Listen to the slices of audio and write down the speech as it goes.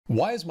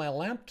Why is my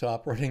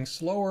laptop running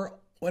slower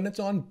when it's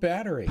on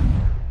battery?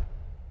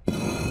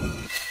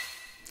 Hi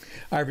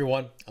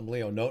everyone, I'm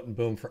Leo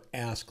Notenboom for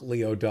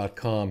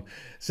askleo.com.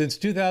 Since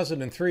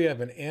 2003, I've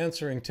been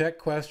answering tech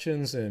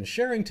questions and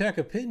sharing tech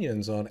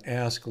opinions on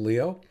Ask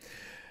Leo.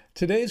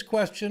 Today's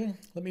question,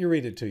 let me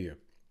read it to you.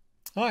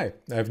 Hi,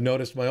 I've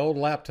noticed my old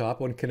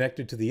laptop when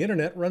connected to the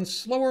internet runs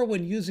slower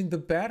when using the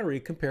battery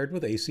compared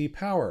with AC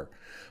power,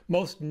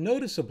 most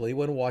noticeably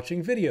when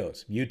watching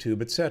videos,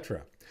 YouTube,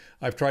 etc.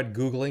 I've tried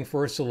Googling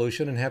for a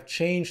solution and have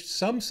changed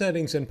some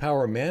settings in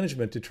power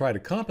management to try to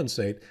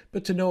compensate,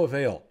 but to no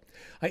avail.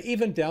 I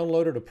even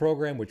downloaded a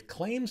program which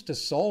claims to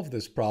solve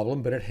this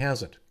problem, but it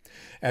hasn't.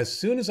 As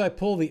soon as I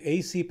pull the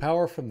AC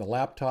power from the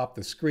laptop,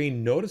 the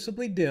screen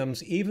noticeably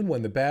dims even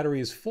when the battery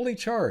is fully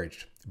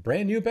charged.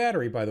 Brand new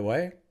battery, by the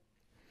way.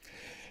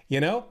 You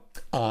know,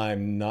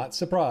 I'm not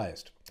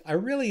surprised. I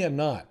really am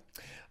not.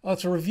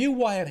 Let's review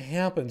why it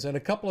happens and a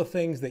couple of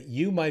things that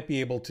you might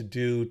be able to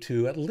do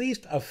to at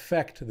least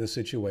affect the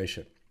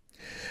situation.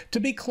 To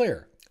be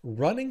clear,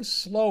 running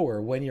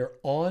slower when you're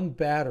on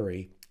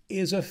battery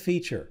is a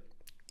feature.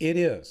 It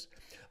is.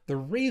 The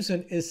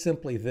reason is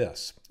simply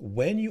this.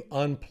 When you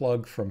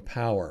unplug from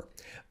power,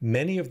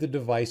 many of the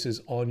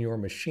devices on your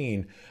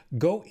machine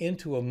go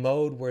into a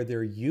mode where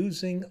they're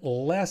using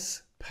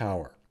less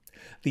power.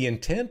 The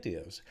intent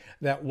is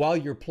that while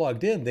you're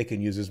plugged in, they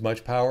can use as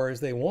much power as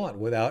they want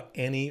without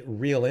any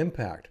real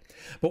impact.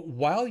 But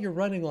while you're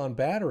running on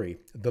battery,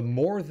 the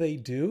more they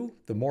do,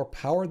 the more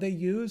power they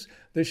use,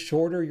 the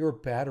shorter your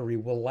battery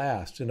will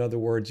last. In other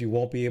words, you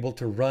won't be able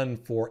to run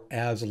for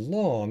as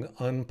long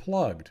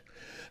unplugged.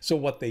 So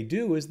what they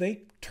do is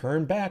they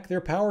turn back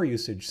their power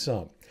usage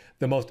some.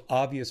 The most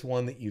obvious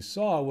one that you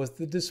saw was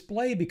the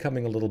display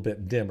becoming a little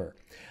bit dimmer.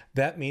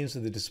 That means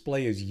that the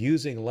display is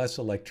using less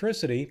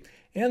electricity,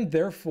 and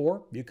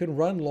therefore you can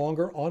run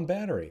longer on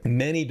battery.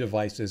 Many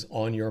devices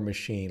on your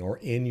machine or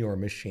in your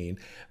machine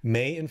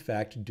may in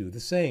fact do the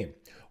same.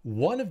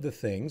 One of the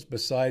things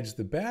besides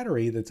the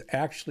battery that's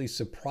actually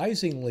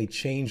surprisingly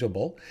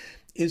changeable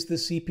is the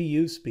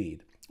CPU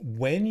speed.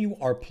 When you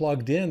are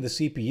plugged in, the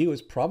CPU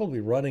is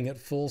probably running at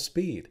full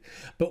speed.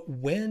 But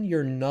when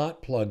you're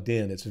not plugged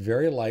in, it's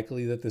very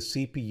likely that the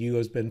CPU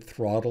has been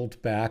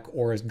throttled back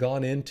or has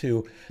gone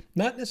into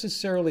not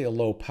necessarily a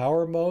low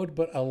power mode,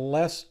 but a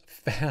less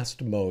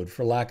fast mode,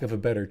 for lack of a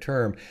better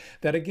term,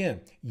 that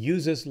again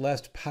uses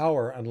less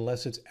power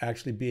unless it's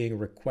actually being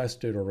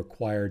requested or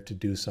required to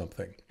do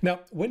something.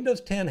 Now,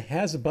 Windows 10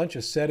 has a bunch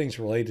of settings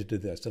related to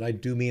this, and I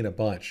do mean a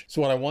bunch.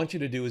 So what I want you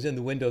to do is in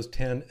the Windows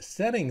 10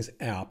 Settings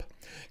app,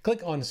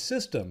 click on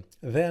System,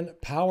 then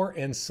Power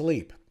and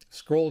Sleep.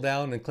 Scroll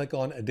down and click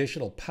on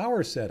Additional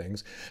Power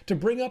Settings to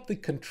bring up the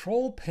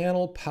Control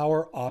Panel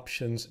Power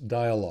Options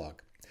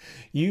dialog.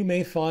 You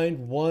may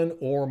find one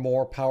or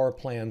more power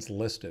plans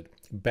listed.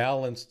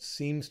 Balanced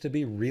seems to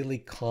be really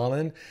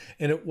common,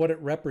 and what it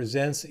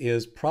represents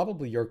is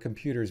probably your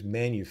computer's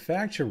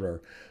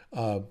manufacturer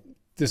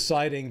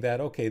deciding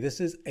that, okay, this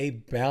is a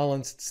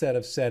balanced set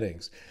of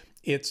settings.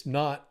 It's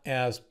not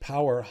as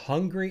power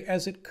hungry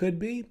as it could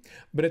be,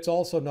 but it's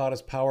also not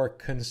as power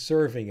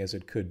conserving as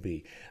it could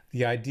be.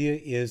 The idea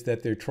is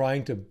that they're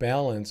trying to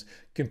balance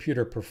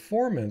computer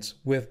performance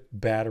with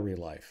battery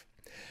life.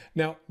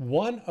 Now,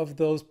 one of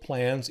those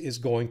plans is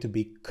going to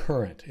be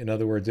current. In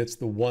other words, it's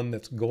the one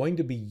that's going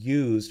to be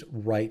used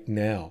right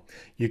now.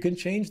 You can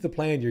change the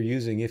plan you're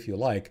using if you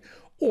like,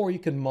 or you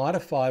can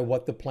modify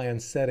what the plan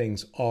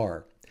settings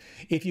are.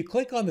 If you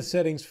click on the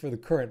settings for the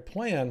current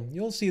plan,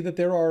 you'll see that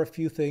there are a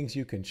few things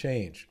you can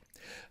change.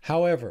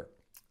 However,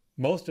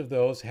 most of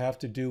those have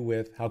to do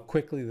with how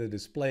quickly the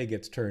display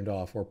gets turned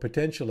off or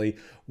potentially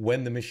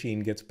when the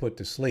machine gets put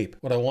to sleep.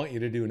 What I want you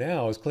to do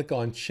now is click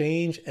on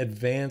Change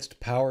Advanced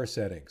Power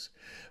Settings.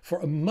 For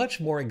a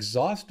much more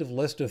exhaustive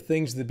list of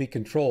things that be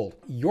controlled,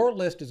 your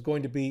list is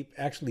going to be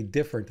actually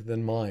different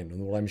than mine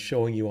and what I'm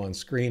showing you on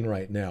screen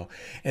right now.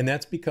 And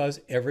that's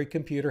because every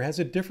computer has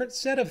a different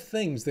set of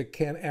things that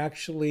can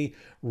actually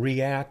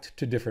react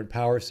to different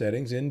power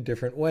settings in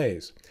different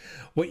ways.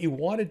 What you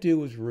want to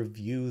do is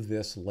review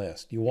this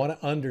list. You want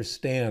to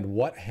understand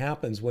what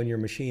happens when your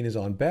machine is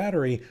on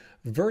battery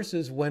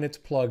versus when it's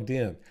plugged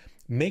in.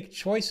 Make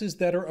choices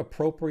that are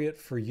appropriate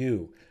for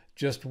you.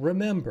 Just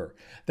remember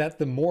that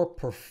the more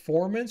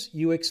performance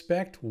you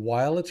expect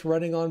while it's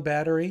running on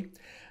battery,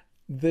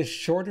 the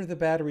shorter the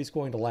battery is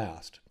going to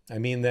last. I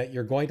mean that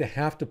you're going to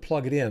have to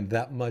plug it in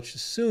that much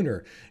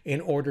sooner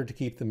in order to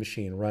keep the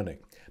machine running.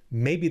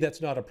 Maybe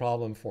that's not a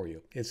problem for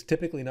you. It's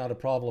typically not a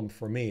problem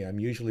for me. I'm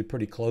usually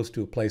pretty close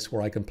to a place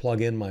where I can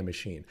plug in my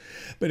machine.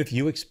 But if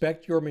you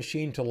expect your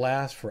machine to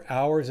last for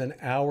hours and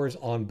hours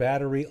on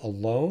battery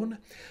alone,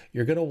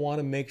 you're going to want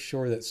to make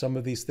sure that some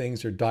of these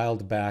things are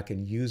dialed back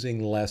and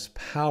using less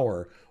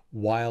power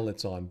while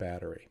it's on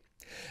battery.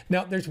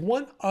 Now, there's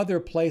one other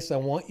place I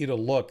want you to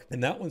look,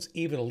 and that one's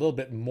even a little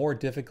bit more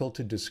difficult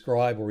to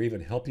describe or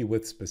even help you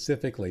with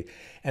specifically,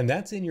 and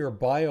that's in your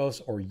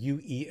BIOS or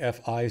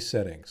UEFI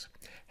settings.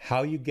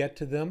 How you get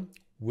to them,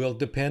 will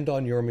depend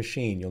on your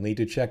machine. You'll need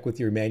to check with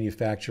your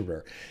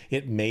manufacturer.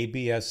 It may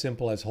be as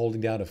simple as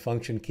holding down a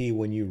function key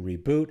when you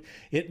reboot.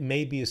 It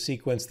may be a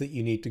sequence that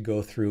you need to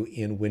go through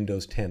in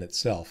Windows 10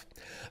 itself.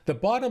 The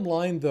bottom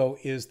line, though,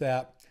 is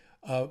that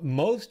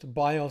most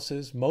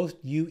BIOSes,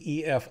 most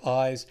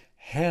UEFIs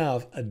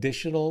have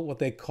additional what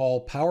they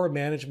call power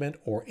management,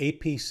 or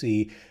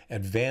APC,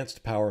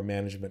 advanced power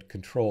management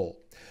control.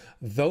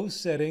 Those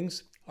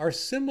settings are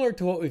similar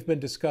to what we've been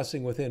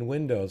discussing within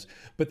Windows,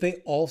 but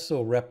they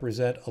also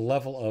represent a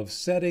level of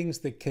settings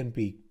that can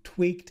be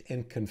tweaked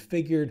and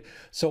configured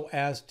so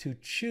as to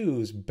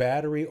choose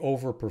battery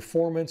over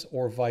performance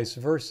or vice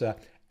versa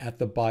at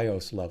the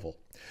BIOS level.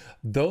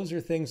 Those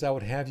are things I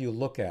would have you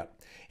look at.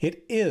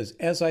 It is,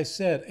 as I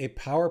said, a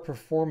power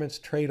performance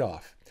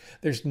trade-off.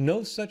 There's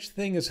no such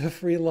thing as a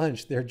free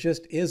lunch. There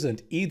just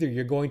isn't. Either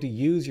you're going to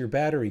use your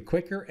battery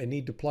quicker and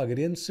need to plug it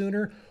in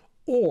sooner,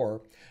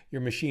 or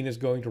your machine is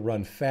going to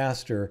run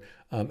faster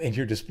and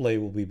your display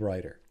will be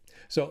brighter.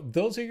 So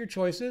those are your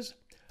choices.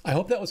 I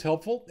hope that was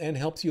helpful and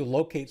helps you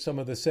locate some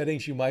of the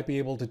settings you might be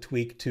able to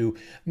tweak to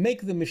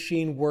make the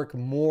machine work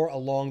more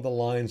along the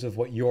lines of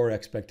what your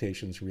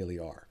expectations really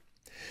are.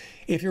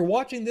 If you're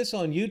watching this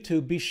on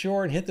YouTube, be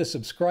sure and hit the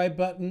subscribe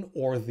button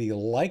or the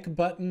like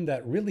button.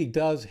 That really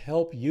does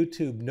help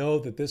YouTube know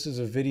that this is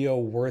a video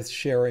worth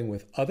sharing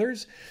with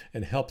others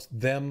and helps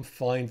them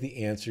find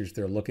the answers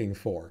they're looking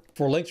for.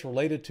 For links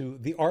related to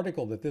the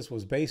article that this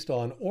was based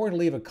on, or to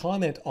leave a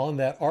comment on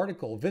that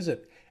article,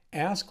 visit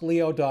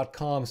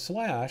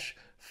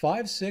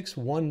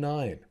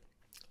askleo.com/5619.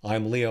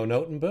 I'm Leo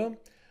Notenboom.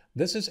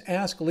 This is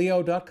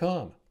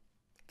askleo.com.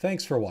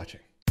 Thanks for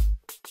watching.